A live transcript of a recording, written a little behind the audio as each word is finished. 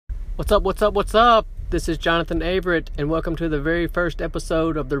What's up? This is Jonathan Averett, and welcome to the very first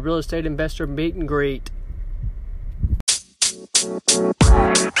episode of the Real Estate Investor Meet and Greet.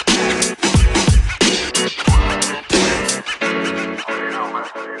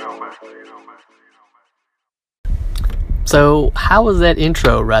 So, how was that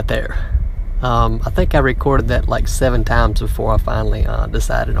intro right there? I think I recorded that like 7 times before I finally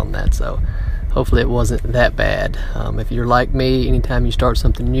decided on that, so hopefully it wasn't that bad. If you're like me, anytime you start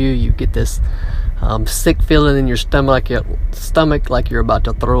something new, you get this sick feeling in your stomach like you're about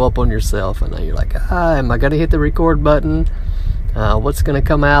to throw up on yourself, and then you're like, am I going to hit the record button? What's going to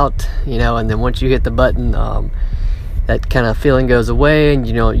come out? And then once you hit the button, that kind of feeling goes away, and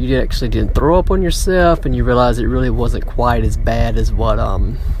you actually didn't throw up on yourself, and you realize it really wasn't quite as bad as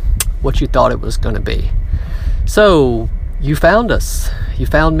what you thought it was going to be. So you found us. You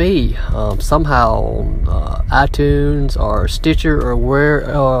found me somehow on iTunes or Stitcher or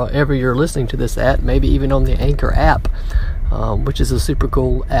wherever you're listening to this at, maybe even on the Anchor app, which is a super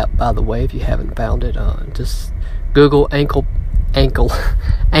cool app, by the way. If you haven't found it, just Google Anchor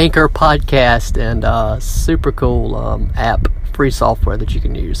Podcast, and super cool app, free software that you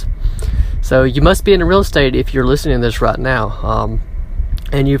can use. So you must be in real estate if you're listening to this right now.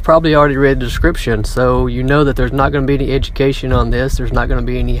 And you've probably already read the description, so you know that there's not going to be any education on this. There's not going to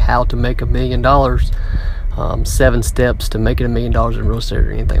be any how to make $1 million, 7 steps to making $1 million in real estate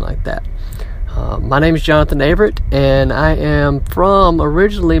or anything like that. My name is Jonathan Averett, and I am from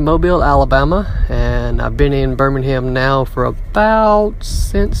originally Mobile, Alabama, and I've been in Birmingham now for about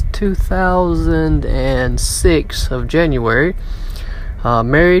since 2006 of January.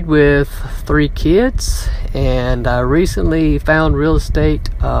 Married with 3 kids, and I recently found real estate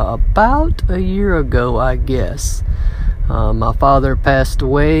about a year ago, I guess. My father passed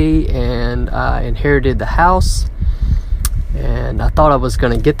away, and I inherited the house, and I thought I was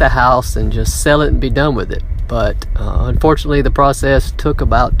going to get the house and just sell it and be done with it. But unfortunately, the process took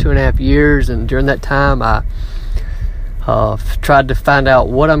about 2.5 years, and during that time, I tried to find out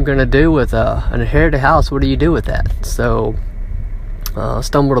what I'm going to do with an inherited house. What do you do with that? So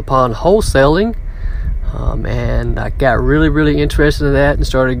stumbled upon wholesaling, and I got really interested in that and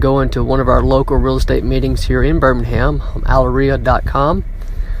started going to one of our local real estate meetings here in Birmingham, Alaria.com.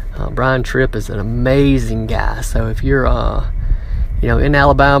 Brian Tripp is an amazing guy, so if you're in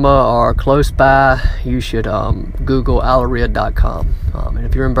Alabama or close by, you should Google Alaria.com. And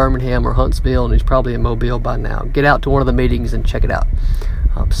if you're in Birmingham or Huntsville, and he's probably in Mobile by now, get out to one of the meetings and check it out.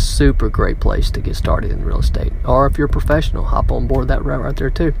 Super great place to get started in real estate. Or if you're a professional, hop on board that route right there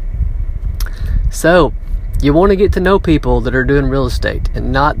too. So, you want to get to know people that are doing real estate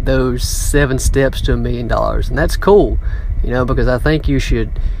and not those 7 steps to $1 million. And that's cool, because I think you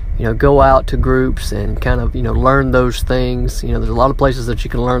should, go out to groups and kind of, learn those things. There's a lot of places that you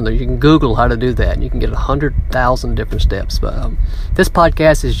can learn that. You can Google how to do that, and you can get 100,000 different steps. But this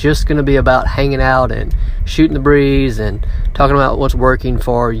podcast is just going to be about hanging out and shooting the breeze and talking about what's working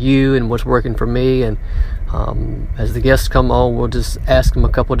for you and what's working for me. And as the guests come on, we'll just ask them a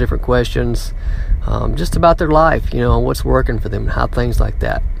couple of different questions just about their life, and what's working for them and how things like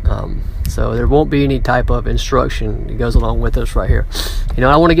that. So there won't be any type of instruction that goes along with us right here.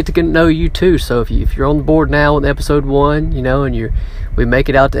 I want to get to know you too. So if you're on the board now with episode 1, and we make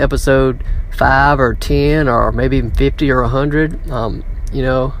it out to episode 5 or 10 or maybe even 50 or 100,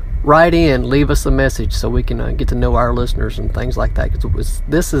 write in, leave us a message so we can get to know our listeners and things like that. Because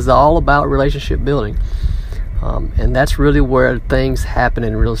this is all about relationship building. And that's really where things happen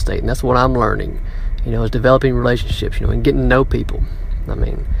in real estate. And that's what I'm learning, is developing relationships, and getting to know people. I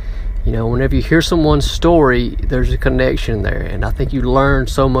mean, whenever you hear someone's story, there's a connection there. And I think you learn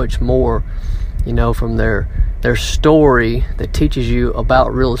so much more, from their story that teaches you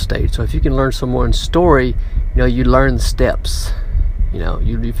about real estate. So if you can learn someone's story, you learn the steps,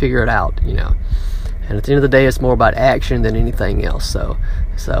 you figure it out, And at the end of the day, it's more about action than anything else. So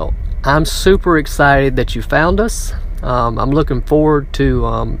I'm super excited that you found us. I'm looking forward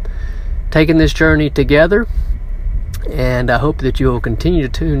to taking this journey together, and I hope that you will continue to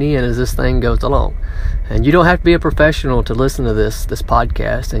tune in as this thing goes along. And you don't have to be a professional to listen to this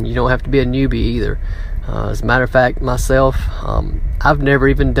podcast, and you don't have to be a newbie either. As a matter of fact, myself, I've never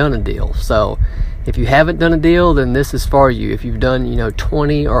even done a deal. So if you haven't done a deal, then this is for you. If you've done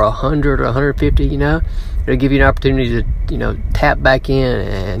 20 or 100 or 150, it'll give you an opportunity to tap back in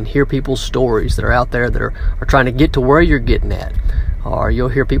and hear people's stories that are out there that are trying to get to where you're getting at. Or you'll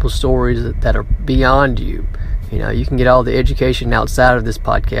hear people's stories that are beyond you. You can get all the education outside of this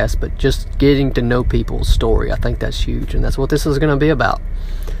podcast, but just getting to know people's story, I think that's huge, and that's what this is going to be about.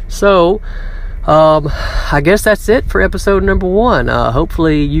 So I guess that's it for episode number 1.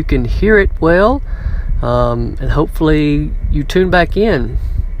 Hopefully you can hear it well, and hopefully you tune back in.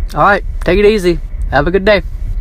 All right, take it easy. Have a good day.